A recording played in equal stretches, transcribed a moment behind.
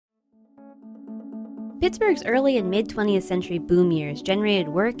Pittsburgh's early and mid-20th century boom years generated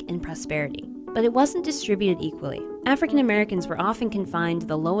work and prosperity, but it wasn't distributed equally. African Americans were often confined to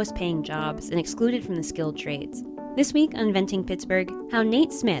the lowest paying jobs and excluded from the skilled trades. This week on Inventing Pittsburgh, how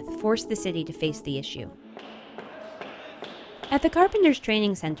Nate Smith forced the city to face the issue. At the Carpenters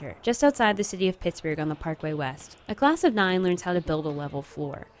Training Center, just outside the city of Pittsburgh on the Parkway West, a class of 9 learns how to build a level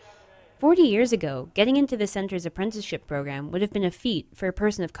floor. 40 years ago, getting into the center's apprenticeship program would have been a feat for a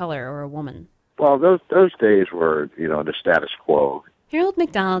person of color or a woman. Well, those days were, the status quo. Harold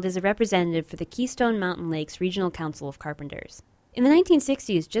McDonald is a representative for the Keystone+Mountain+Lakes Regional Council of Carpenters. In the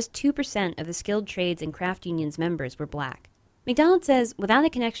 1960s, just 2% of the skilled trades and craft unions members were black. McDonald says without a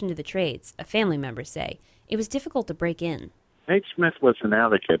connection to the trades, a family members say, it was difficult to break in. Nate Smith was an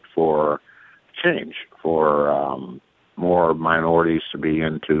advocate for change, for more minorities to be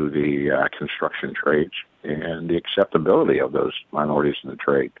into the construction trades and the acceptability of those minorities in the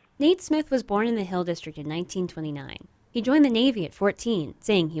trade. Nate Smith was born in the Hill District in 1929. He joined the Navy at 14,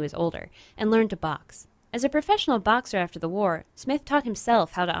 saying he was older, and learned to box. As a professional boxer after the war, Smith taught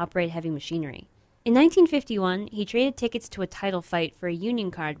himself how to operate heavy machinery. In 1951, he traded tickets to a title fight for a union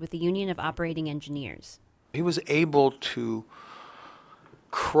card with the Union of Operating Engineers. He was able to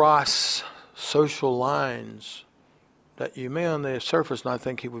cross social lines that you may on the surface not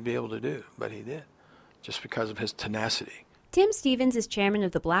think he would be able to do, but he did, just because of his tenacity. Tim Stevens is chairman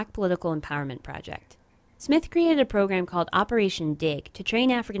of the Black Political Empowerment Project. Smith created a program called Operation Dig to train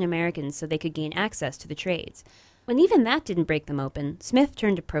African Americans so they could gain access to the trades. When even that didn't break them open, Smith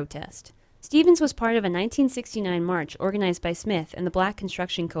turned to protest. Stevens was part of a 1969 march organized by Smith and the Black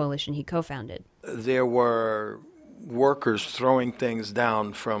Construction Coalition he co-founded. There were workers throwing things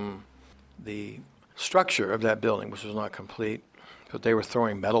down from the structure of that building, which was not complete, but they were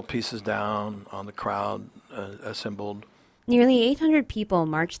throwing metal pieces down on the crowd assembled. Nearly 800 people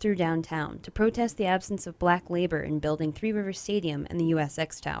marched through downtown to protest the absence of black labor in building Three Rivers Stadium and the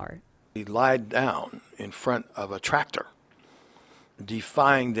USX Tower. He lied down in front of a tractor,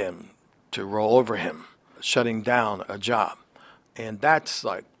 defying them to roll over him, shutting down a job. And that's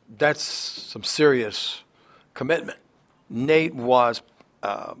some serious commitment. Nate was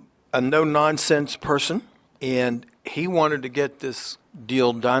a no-nonsense person, and he wanted to get this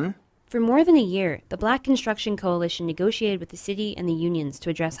deal done. For more than a year, the Black Construction Coalition negotiated with the city and the unions to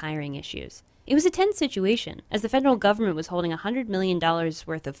address hiring issues. It was a tense situation, as the federal government was holding $100 million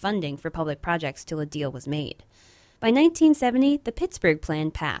worth of funding for public projects till a deal was made. By 1970, the Pittsburgh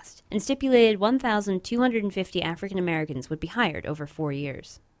Plan passed and stipulated 1,250 African Americans would be hired over 4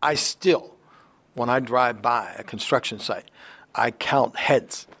 years. I still, when I drive by a construction site, I count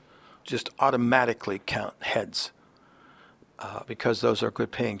heads, just automatically count heads, because those are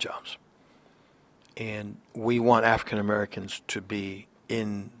good paying jobs. And we want African Americans to be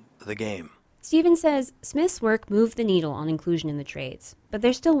in the game. Stevens says Smith's work moved the needle on inclusion in the trades, but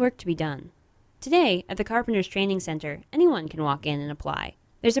there's still work to be done. Today, at the Carpenters Training Center, anyone can walk in and apply.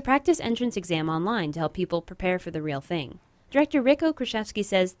 There's a practice entrance exam online to help people prepare for the real thing. Director Rick Krzyzewski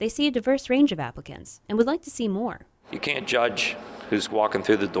says they see a diverse range of applicants and would like to see more. You can't judge who's walking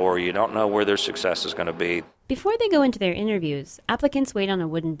through the door. You don't know where their success is going to be. Before they go into their interviews, applicants wait on a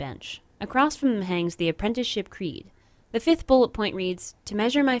wooden bench. Across from them hangs the apprenticeship creed. The 5th bullet point reads, "To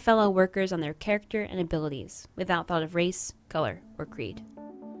measure my fellow workers on their character and abilities, without thought of race, color, or creed."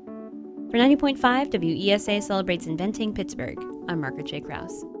 For 90.5, WESA celebrates Inventing Pittsburgh. I'm Margaret J.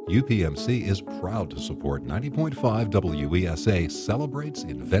 Krause. UPMC is proud to support 90.5 WESA celebrates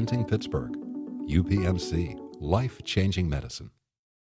Inventing Pittsburgh. UPMC, life-changing medicine.